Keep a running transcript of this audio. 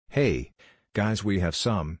Hey, guys, we have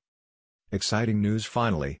some exciting news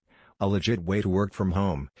finally. A legit way to work from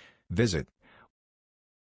home. Visit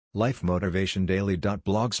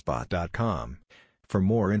lifemotivationdaily.blogspot.com for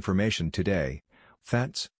more information today.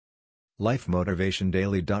 That's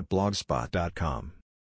lifemotivationdaily.blogspot.com.